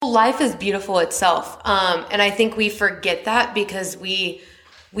life is beautiful itself. And I think we forget that because we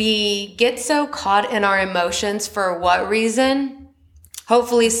get so caught in our emotions. For what reason?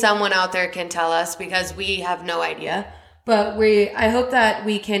 Hopefully someone out there can tell us, because we have no idea. But I hope that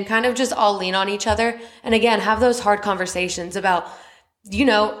we can kind of just all lean on each other. And again, have those hard conversations about,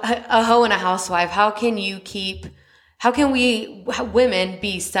 a hoe and a housewife. How can we women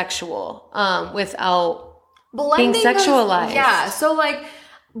be sexual, without being sexualized? Yeah. So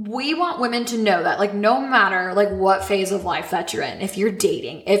we want women to know that, no matter what phase of life that you're in, if you're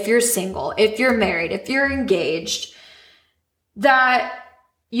dating, if you're single, if you're married, if you're engaged, that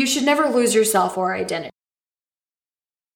you should never lose yourself or identity.